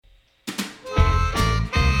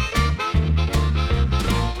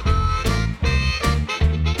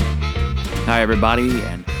Hi, everybody,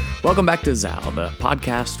 and welcome back to Zal, the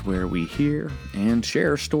podcast where we hear and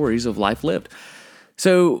share stories of life lived.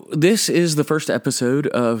 So, this is the first episode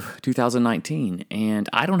of 2019, and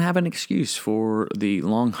I don't have an excuse for the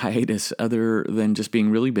long hiatus other than just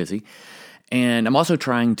being really busy. And I'm also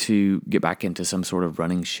trying to get back into some sort of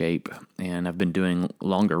running shape, and I've been doing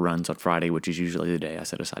longer runs on Friday, which is usually the day I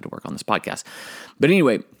set aside to work on this podcast. But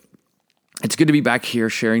anyway, it's good to be back here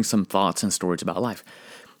sharing some thoughts and stories about life.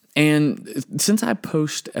 And since I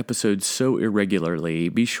post episodes so irregularly,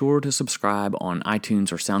 be sure to subscribe on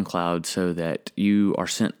iTunes or SoundCloud so that you are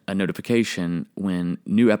sent a notification when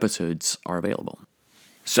new episodes are available.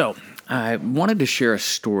 So, I wanted to share a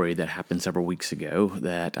story that happened several weeks ago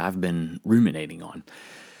that I've been ruminating on.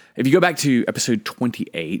 If you go back to episode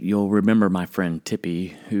 28, you'll remember my friend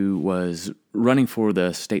Tippy, who was running for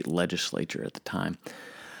the state legislature at the time.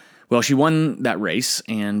 Well, she won that race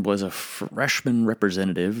and was a freshman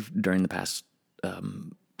representative during the past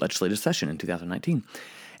legislative session in 2019.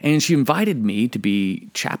 And she invited me to be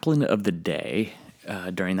chaplain of the day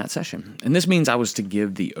during that session. And this means I was to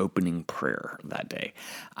give the opening prayer that day.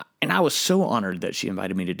 And I was so honored that she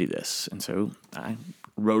invited me to do this. And so I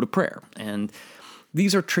wrote a prayer. And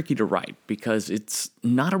these are tricky to write because it's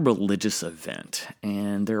not a religious event.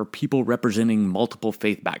 And there are people representing multiple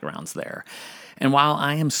faith backgrounds there. And while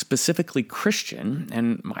I am specifically Christian,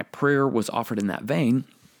 and my prayer was offered in that vein,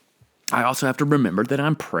 I also have to remember that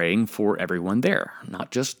I'm praying for everyone there, not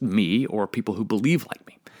just me or people who believe like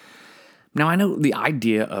me. Now, I know the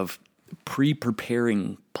idea of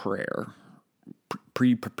pre-preparing prayer,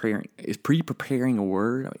 is pre-preparing a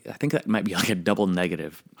word? I think that might be like a double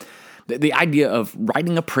negative. The idea of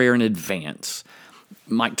writing a prayer in advance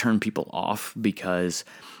might turn people off because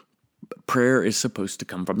prayer is supposed to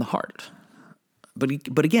come from the heart.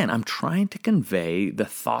 But again, I'm trying to convey the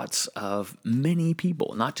thoughts of many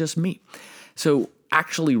people, not just me. So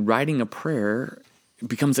actually writing a prayer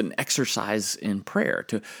becomes an exercise in prayer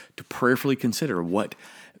to prayerfully consider what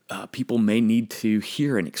people may need to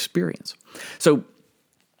hear and experience. So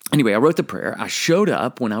anyway, I wrote the prayer. I showed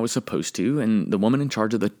up when I was supposed to, and the woman in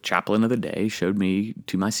charge of the chaplain of the day showed me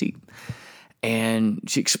to my seat. And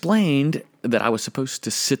she explained that I was supposed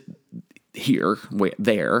to sit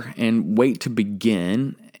there, and wait to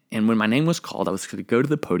begin. And when my name was called, I was going to go to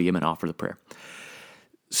the podium and offer the prayer.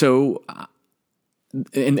 So,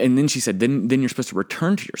 and then she said, then you're supposed to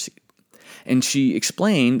return to your seat. And she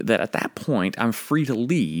explained that at that point, I'm free to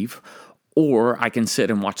leave, or I can sit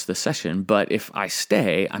and watch the session. But if I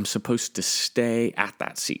stay, I'm supposed to stay at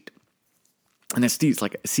that seat. And that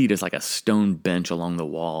seat is like a stone bench along the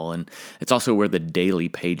wall, and it's also where the daily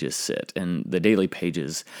pages sit. And the daily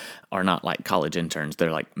pages are not like college interns.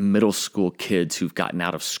 They're like middle school kids who've gotten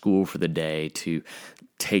out of school for the day to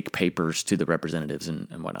take papers to the representatives and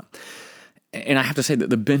whatnot. And I have to say that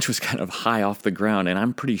the bench was kind of high off the ground, and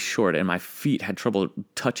I'm pretty short, and my feet had trouble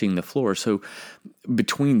touching the floor. So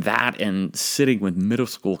between that and sitting with middle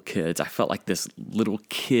school kids, I felt like this little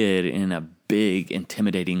kid in a big,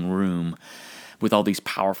 intimidating room with all these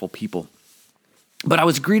powerful people. But I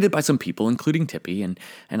was greeted by some people, including Tippy, and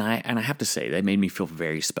I have to say, they made me feel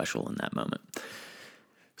very special in that moment.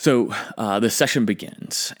 So the session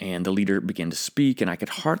begins, and the leader began to speak, and I could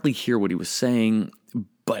hardly hear what he was saying,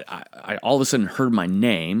 but I all of a sudden heard my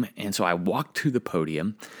name, and so I walked to the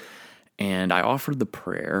podium, and I offered the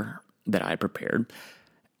prayer that I had prepared,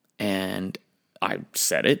 and I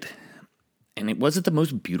said it. And it wasn't the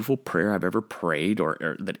most beautiful prayer I've ever prayed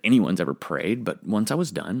or that anyone's ever prayed, but once I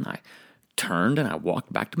was done, I turned and I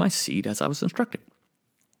walked back to my seat as I was instructed.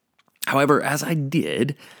 However, as I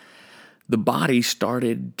did, the body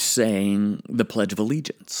started saying the Pledge of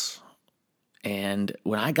Allegiance. And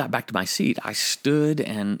when I got back to my seat, I stood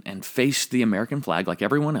and faced the American flag like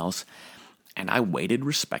everyone else, and I waited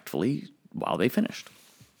respectfully while they finished.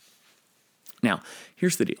 Now,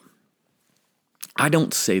 here's the deal. I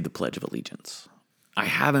don't say the Pledge of Allegiance. I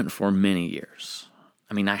haven't for many years.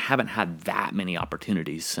 I mean, I haven't had that many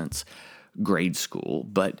opportunities since grade school,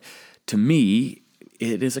 but to me,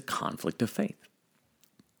 it is a conflict of faith.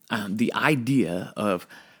 The idea of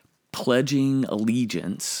pledging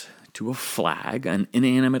allegiance to a flag, an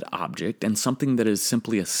inanimate object, and something that is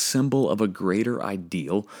simply a symbol of a greater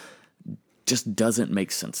ideal just doesn't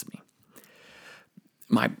make sense to me.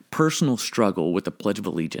 My personal struggle with the Pledge of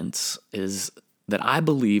Allegiance is that I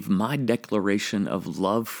believe my declaration of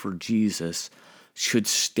love for Jesus should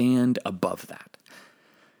stand above that.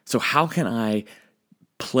 So how can I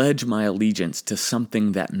pledge my allegiance to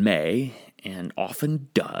something that may, and often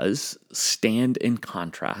does, stand in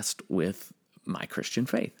contrast with my Christian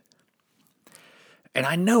faith? And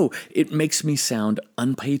I know it makes me sound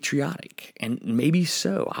unpatriotic, and maybe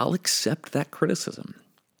so. I'll accept that criticism.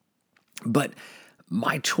 But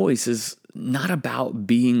my choice is not about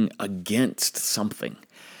being against something.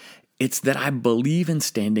 It's that I believe in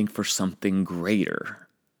standing for something greater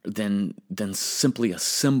than simply a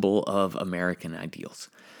symbol of American ideals.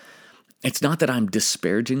 It's not that I'm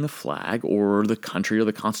disparaging the flag or the country or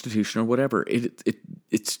the Constitution or whatever.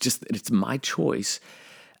 It's just that it's my choice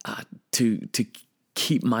to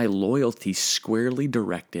keep my loyalty squarely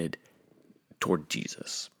directed toward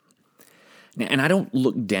Jesus. And I don't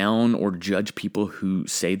look down or judge people who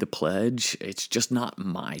say the pledge. It's just not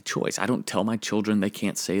my choice. I don't tell my children they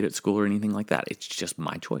can't say it at school or anything like that. It's just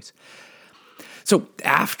my choice. So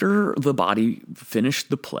after the body finished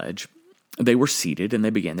the pledge, they were seated and they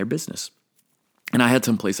began their business. And I had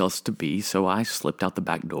someplace else to be, so I slipped out the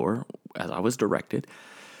back door as I was directed.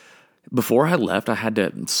 Before I left, I had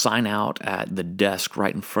to sign out at the desk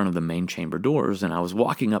right in front of the main chamber doors, and I was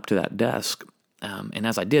walking up to that desk. And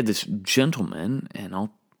as I did, this gentleman, and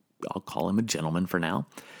I'll call him a gentleman for now,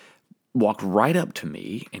 walked right up to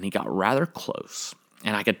me, and he got rather close.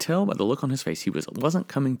 And I could tell by the look on his face he wasn't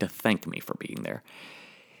coming to thank me for being there.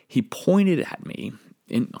 He pointed at me,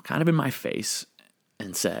 kind of in my face,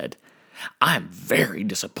 and said, "I'm very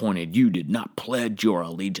disappointed you did not pledge your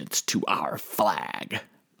allegiance to our flag."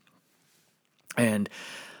 And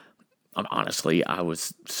honestly, I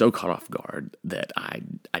was so caught off guard that I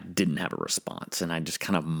didn't have a response, and I just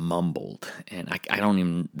kind of mumbled. And I don't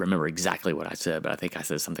even remember exactly what I said, but I think I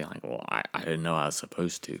said something like, "Well, I didn't know I was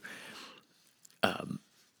supposed to." And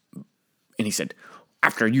he said,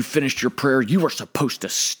 "After you finished your prayer, you were supposed to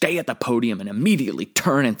stay at the podium and immediately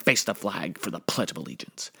turn and face the flag for the Pledge of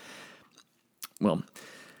Allegiance." Well,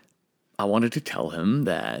 I wanted to tell him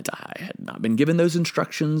that I had not been given those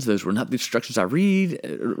instructions. Those were not the instructions I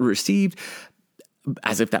received,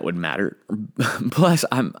 as if that would matter. Plus,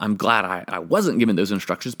 I'm glad I wasn't given those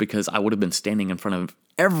instructions, because I would have been standing in front of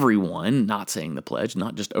everyone, not saying the pledge,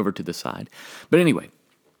 not just over to the side. But anyway,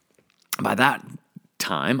 by that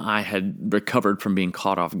time, I had recovered from being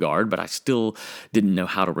caught off guard, but I still didn't know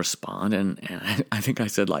how to respond. And I think I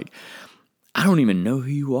said, "I don't even know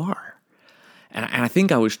who you are." And I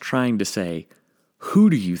think I was trying to say, "Who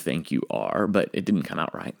do you think you are?" But it didn't come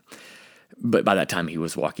out right. But by that time, he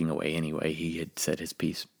was walking away anyway. He had said his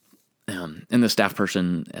piece. And the staff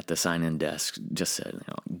person at the sign-in desk just said,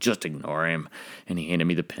 "Just ignore him." And he handed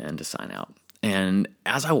me the pen to sign out. And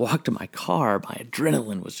as I walked to my car, my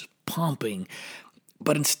adrenaline was just pumping.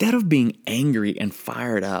 But instead of being angry and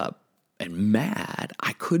fired up and mad,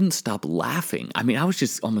 I couldn't stop laughing. I mean, I was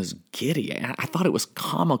just almost giddy. I thought it was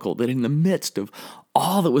comical that in the midst of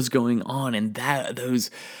all that was going on in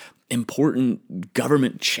those important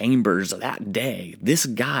government chambers that day, this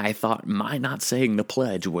guy thought my not saying the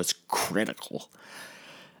pledge was critical,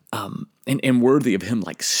 and worthy of him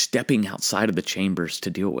stepping outside of the chambers to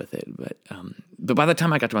deal with it. But by the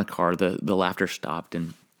time I got to my car, the laughter stopped,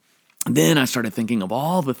 and then I started thinking of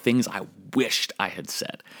all the things I wished I had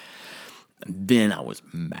said. Then I was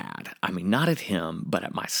mad. I mean, not at him, but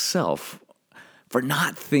at myself for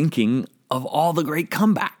not thinking of all the great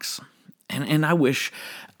comebacks. And I wish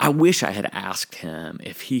I had asked him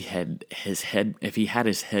if he had his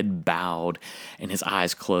head bowed and his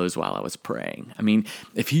eyes closed while I was praying. I mean,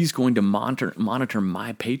 if he's going to monitor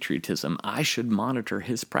my patriotism, I should monitor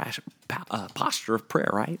his posture of prayer,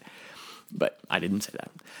 right? But I didn't say that.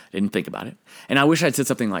 I didn't think about it. And I wish I'd said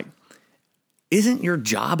something like, "Isn't your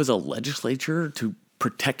job as a legislature to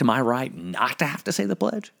protect my right not to have to say the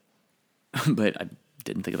pledge?" But I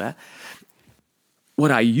didn't think of that. What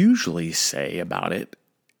I usually say about it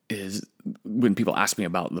is, when people ask me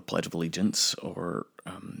about the Pledge of Allegiance or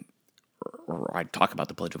I talk about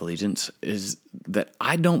the Pledge of Allegiance, is that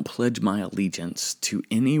I don't pledge my allegiance to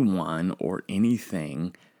anyone or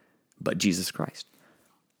anything but Jesus Christ.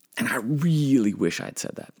 And I really wish I had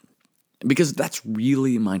said that, because that's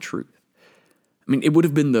really my truth. I mean, it would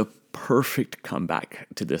have been the perfect comeback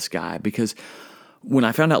to this guy, because when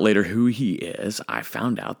I found out later who he is, I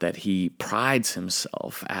found out that he prides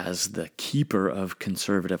himself as the keeper of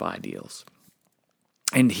conservative ideals.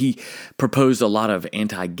 And he proposed a lot of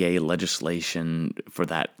anti-gay legislation for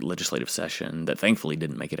that legislative session that thankfully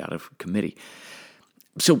didn't make it out of committee.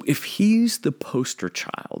 So if he's the poster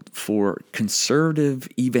child for conservative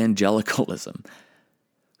evangelicalism,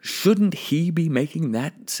 shouldn't he be making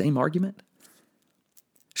that same argument?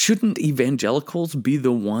 Shouldn't evangelicals be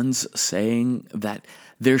the ones saying that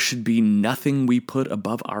there should be nothing we put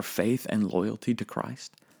above our faith and loyalty to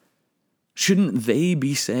Christ? Shouldn't they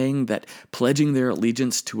be saying that pledging their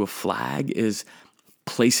allegiance to a flag is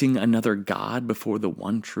placing another God before the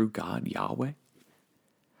one true God, Yahweh.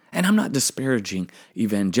 And I'm not disparaging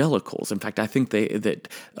evangelicals. In fact, I think that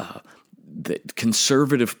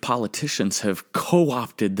conservative politicians have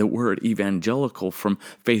co-opted the word evangelical from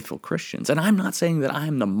faithful Christians. And I'm not saying that I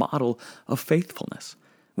am the model of faithfulness.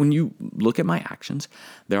 When you look at my actions,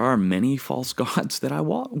 there are many false gods that I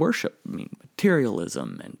worship. I mean,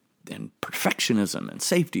 materialism and perfectionism and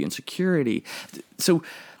safety and security. So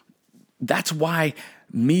that's why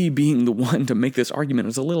me being the one to make this argument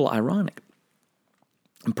is a little ironic.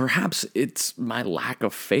 And perhaps it's my lack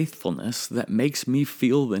of faithfulness that makes me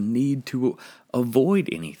feel the need to avoid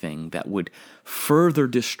anything that would further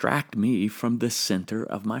distract me from the center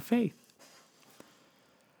of my faith.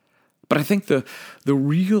 But I think the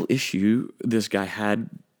real issue this guy had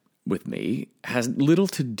with me has little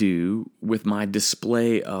to do with my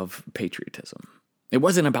display of patriotism. It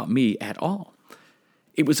wasn't about me at all.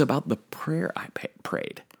 It was about the prayer I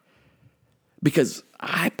prayed. Because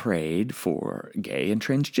I prayed for gay and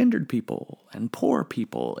transgendered people and poor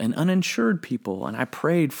people and uninsured people, and I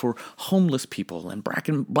prayed for homeless people and black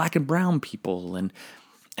and brown people and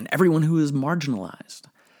everyone who is marginalized.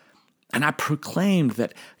 And I proclaimed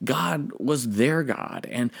that God was their God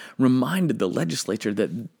and reminded the legislature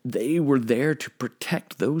that they were there to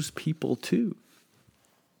protect those people too.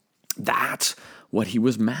 That's what he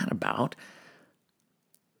was mad about.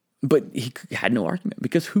 But he had no argument,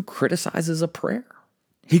 because who criticizes a prayer?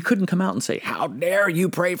 He couldn't come out and say, "How dare you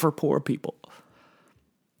pray for poor people?"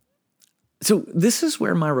 So this is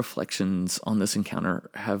where my reflections on this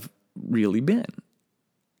encounter have really been.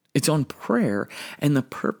 It's on prayer and the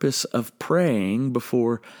purpose of praying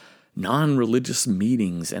before non-religious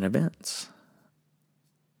meetings and events.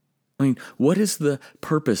 I mean, what is the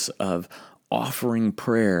purpose of offering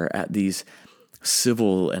prayer at these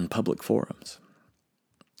civil and public forums?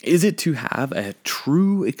 Is it to have a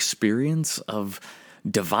true experience of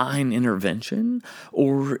divine intervention,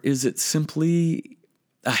 or is it simply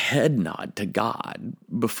a head nod to God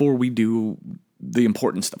before we do the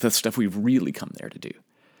important stuff, the stuff we've really come there to do?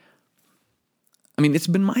 I mean, it's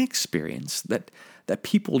been my experience that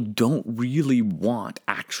people don't really want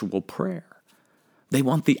actual prayer. They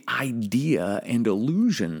want the idea and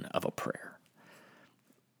illusion of a prayer.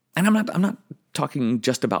 And I'm not talking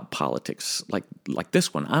just about politics like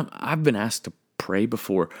this one. I've been asked to pray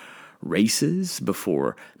before races,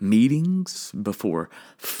 before meetings, before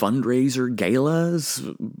fundraiser galas,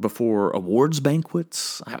 before awards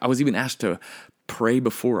banquets. I was even asked to pray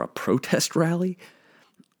before a protest rally.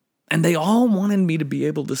 And they all wanted me to be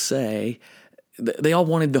able to say, they all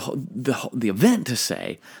wanted the event to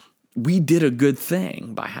say, we did a good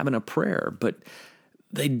thing by having a prayer, but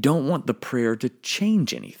they don't want the prayer to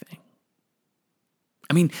change anything.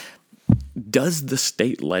 I mean, does the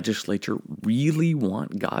state legislature really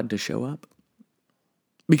want God to show up?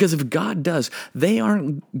 Because if God does, they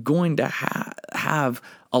aren't going to have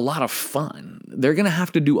a lot of fun. They're going to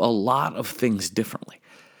have to do a lot of things differently.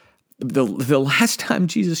 The last time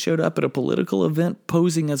Jesus showed up at a political event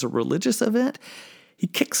posing as a religious event, he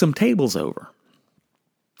kicked some tables over.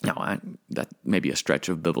 Now, that may be a stretch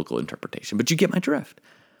of biblical interpretation, but you get my drift.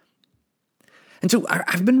 And so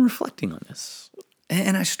I've been reflecting on this.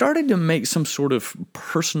 And I started to make some sort of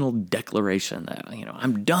personal declaration that,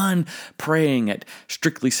 I'm done praying at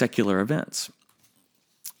strictly secular events.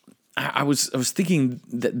 I was thinking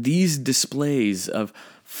that these displays of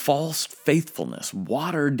false faithfulness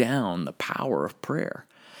water down the power of prayer,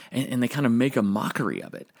 and they kind of make a mockery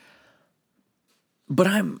of it. But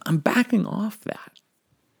I'm backing off that,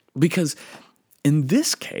 because in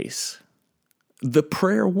this case, the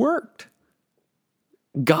prayer worked.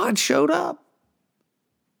 God showed up.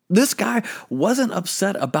 This guy wasn't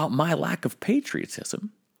upset about my lack of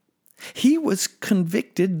patriotism. He was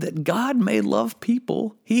convicted that God may love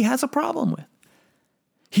people he has a problem with.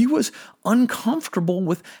 He was uncomfortable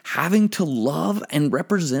with having to love and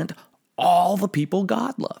represent all the people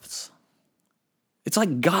God loves. It's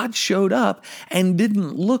like God showed up and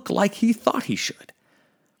didn't look like he thought he should.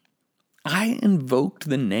 I invoked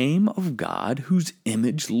the name of God whose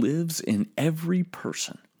image lives in every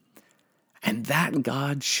person. And that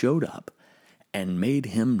God showed up and made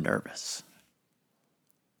him nervous.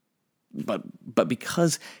 But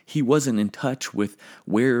because he wasn't in touch with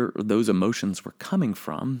where those emotions were coming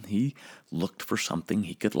from, he looked for something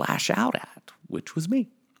he could lash out at, which was me.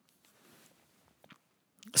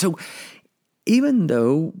 So even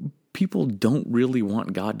though people don't really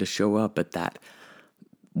want God to show up at that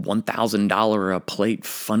 $1,000 a plate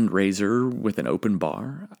fundraiser with an open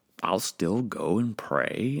bar, I'll still go and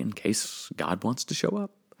pray in case God wants to show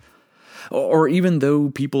up. Or even though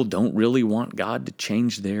people don't really want God to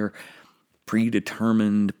change their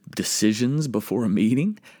predetermined decisions before a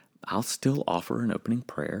meeting, I'll still offer an opening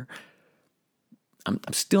prayer. I'm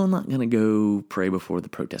still not going to go pray before the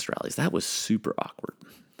protest rallies. That was super awkward.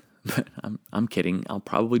 But I'm kidding. I'll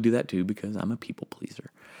probably do that too because I'm a people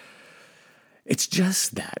pleaser. It's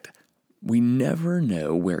just that we never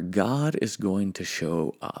know where God is going to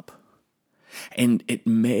show up. And it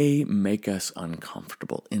may make us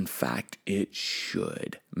uncomfortable. In fact, it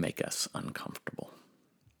should make us uncomfortable.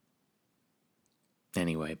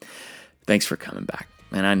 Anyway, thanks for coming back.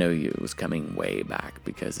 And I know it was coming way back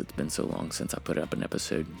because it's been so long since I put up an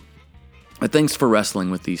episode. But thanks for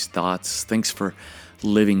wrestling with these thoughts. Thanks for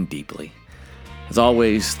living deeply. As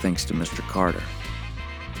always, thanks to Mr. Carter.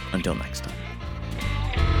 Until next time.